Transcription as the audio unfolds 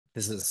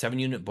This is a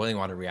 7-unit boiling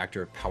water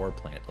reactor power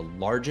plant, the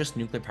largest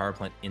nuclear power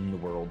plant in the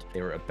world.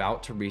 They were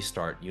about to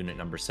restart unit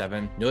number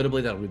 7.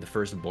 Notably, that'll be the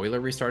first boiler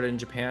restarted in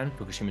Japan.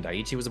 Fukushima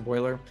Daiichi was a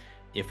boiler.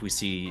 If we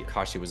see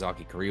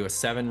Kashiwazaki Kariwa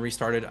 7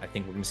 restarted, I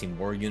think we're going to see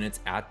more units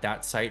at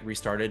that site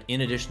restarted, in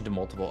addition to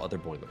multiple other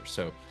boilers.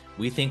 So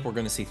we think we're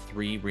going to see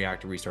 3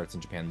 reactor restarts in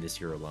Japan this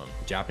year alone.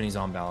 The Japanese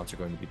on balance are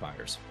going to be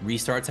buyers.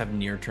 Restarts have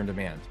near-term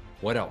demand.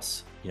 What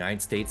else? The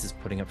United States is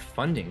putting up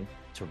funding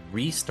to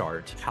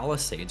restart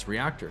Palisades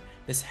reactor.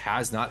 This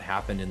has not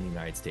happened in the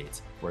United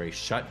States, where a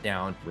shut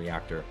down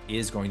reactor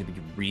is going to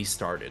be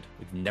restarted.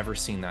 We've never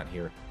seen that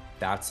here.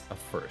 That's a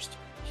first.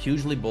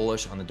 Hugely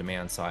bullish on the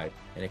demand side,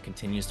 and it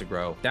continues to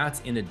grow.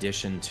 That's in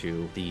addition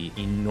to the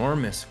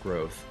enormous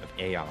growth of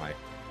AI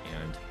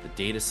and the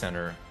data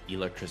center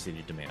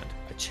electricity demand.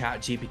 A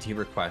ChatGPT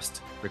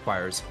request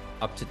requires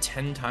up to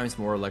 10 times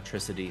more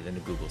electricity than a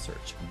Google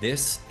search.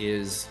 This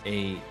is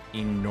an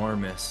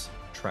enormous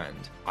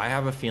trend. I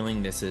have a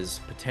feeling this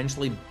is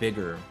potentially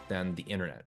bigger than the internet.